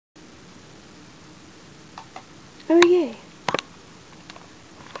Oh yeah.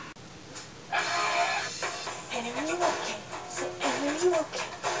 And are you okay? Say, and are you okay?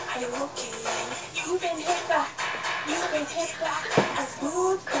 Are you okay? You've been hit by a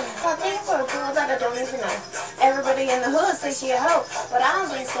smooth criminal. Well, thank you for a girl that I don't even know. Everybody in the hood says she a hoe, but I don't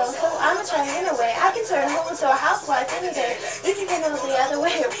think so. So I'ma try anyway. I can turn her into a housewife any day. You can go the other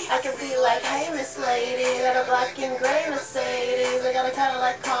way. I can be like, hey, Miss Lady, got a black and gray Mercedes. I got a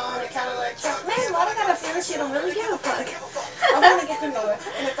Cadillac Con, a Cadillac truck. Man, why do I got a feeling she don't really give a fuck? I wanna get to know her,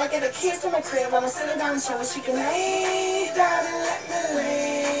 and if I get a kiss in my crib, I'ma sit her down and show her she can lay down and let me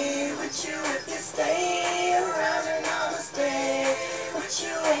lay with you if you stay around and I'ma stay. But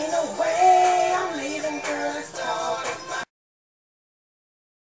you ain't no way I'm leaving, girl, let's talk.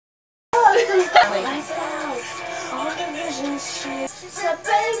 Lights out, all the vision shit. Said,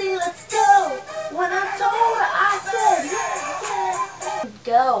 baby, let's go. When I told her, I said, yeah, yeah.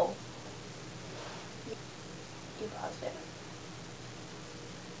 Go. You paused it.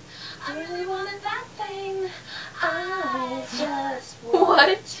 I really wanted that thing. I just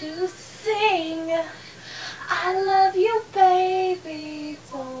wanted to sing. I love you, baby.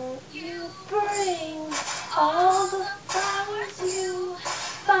 Don't you bring all the flowers you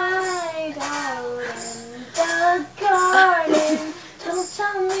find out in the garden. Don't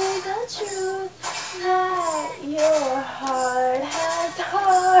tell me the truth that your heart has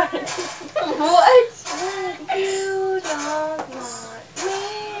heart. What? You don't want me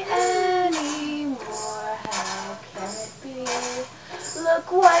anymore. How can it be? Look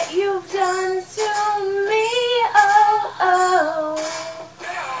what you've done to me. Oh, oh.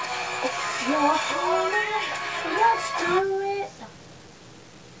 If you're horny, let's do it.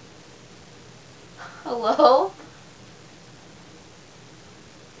 Hello?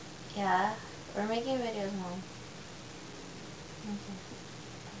 Yeah, we're making videos, Mom.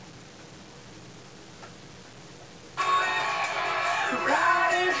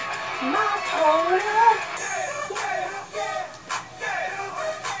 Got it, my corner.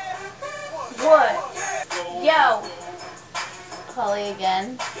 What? Yo. Holly again.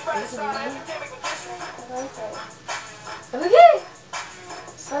 Okay.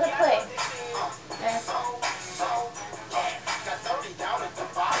 Just let it play. Okay.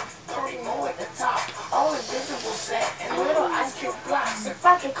 All invisible set and little ice cube blocks. If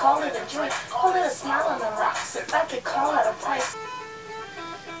I could call it a drink, call it a smile on the rocks. If I could call it a price.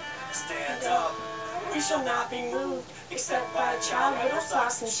 Stand up. We shall not be moved, except by a child with little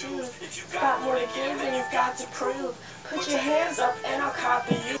socks and shoes. If you've got more to give than you've got to prove, put your hands up and I'll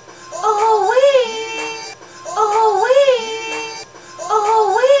copy you. Oh wee, oh wee,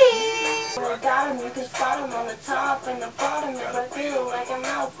 oh wee. When I got him, you can spot him on the top and the bottom. If I feel like I'm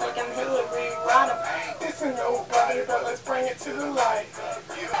out, like I'm Hillary Rodham. This ain't nobody, but let's bring it to the light.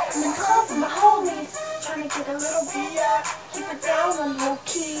 I'm in call for my homies, trying to get a little beer. Keep it down on low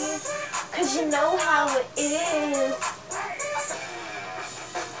key. Cause you know how it is.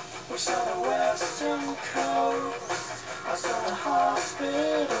 We saw the western coast, I saw the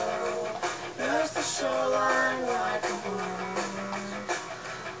hospital. There's the shoreline like a balloon.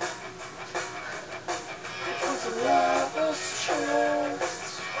 It was a lover's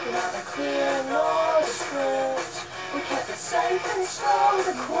tryst, not a clear nor a script. We kept it safe and slow,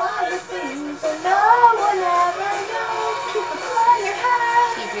 the quiet things that no one ever knows. Keep it on your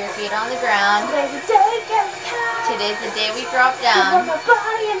head. Keep your feet on the ground. Today's the day we drop down.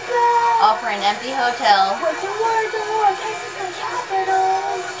 All for an empty hotel.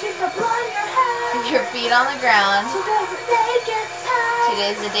 Keep your feet on the ground.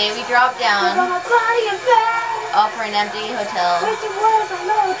 Today's the day we drop down. All for an empty hotel.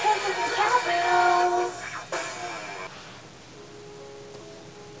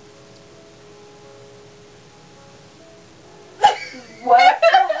 What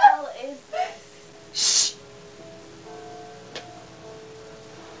the hell is this? Shh!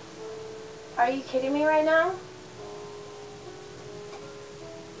 Are you kidding me right now?